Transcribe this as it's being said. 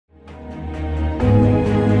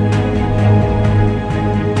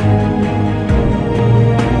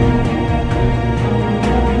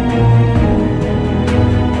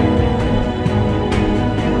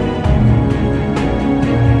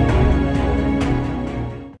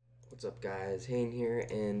up guys, Hayden here,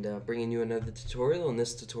 and bringing you another tutorial, and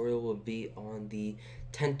this tutorial will be on the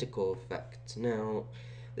tentacle effect. Now,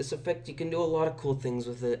 this effect, you can do a lot of cool things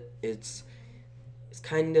with it. It's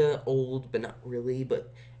kinda old, but not really,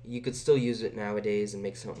 but you could still use it nowadays and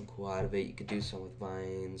make something cool out of it. You could do something with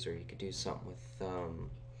vines, or you could do something with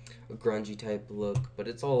a grungy type look, but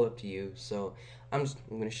it's all up to you. So I'm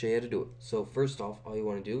going to show you how to do it. So first off, all you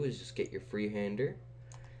want to do is just get your freehander,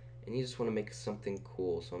 and you just want to make something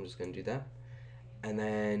cool. So I'm just going to do that, and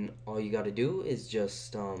then all you got to do is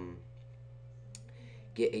just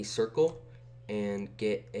get a circle and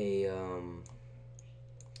get a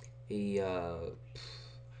uh,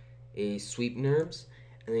 a sweep NURBS,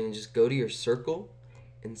 and then just go to your circle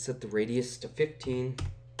and set the radius to 15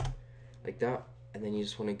 like that, and then you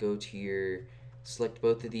just want to go to your select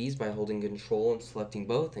both of these by holding control and selecting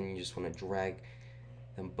both, and you just want to drag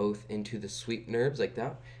them both into the sweep NURBS like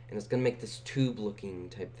that, and it's gonna make this tube looking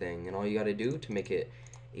type thing. And all you got to do to make it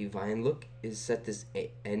a vine look is set this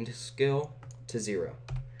end scale to 0,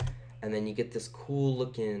 and then you get this cool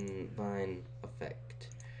looking vine effect.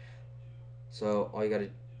 So all you got to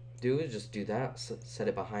do is just do that, set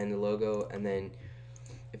it behind the logo, and then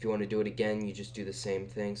if you want to do it again, you just do the same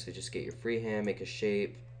thing. So just get your freehand, make a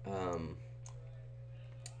shape,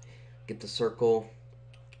 get the circle,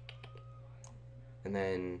 and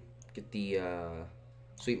then get the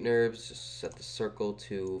sweep NURBS, just set the circle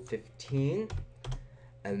to 15,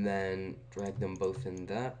 and then drag them both in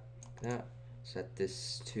that, set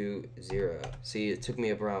this to 0. See, it took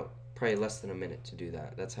me about probably less than a minute to do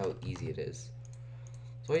that. That's how easy it is.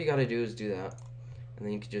 So all you gotta do is do that, and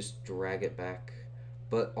then you can just drag it back.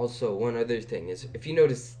 But also, one other thing is, if you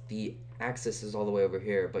notice, the axis is all the way over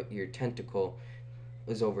here, but your tentacle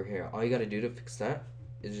is over here. All you gotta do to fix that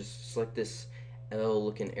is just select this L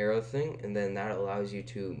looking arrow thing, and then that allows you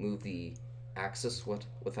to move the axis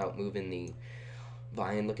without moving the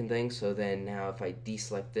vine looking thing. So then now if I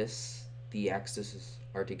deselect this, the axes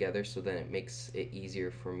are together, so then it makes it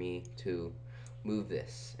easier for me to move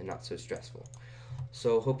this and not so stressful.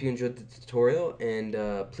 So hope you enjoyed the tutorial, and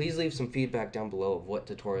please leave some feedback down below of what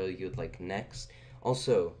tutorial you'd like next.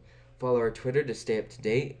 Also, follow our Twitter to stay up to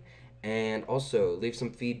date, and also leave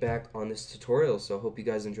some feedback on this tutorial. So hope you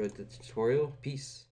guys enjoyed the tutorial. Peace.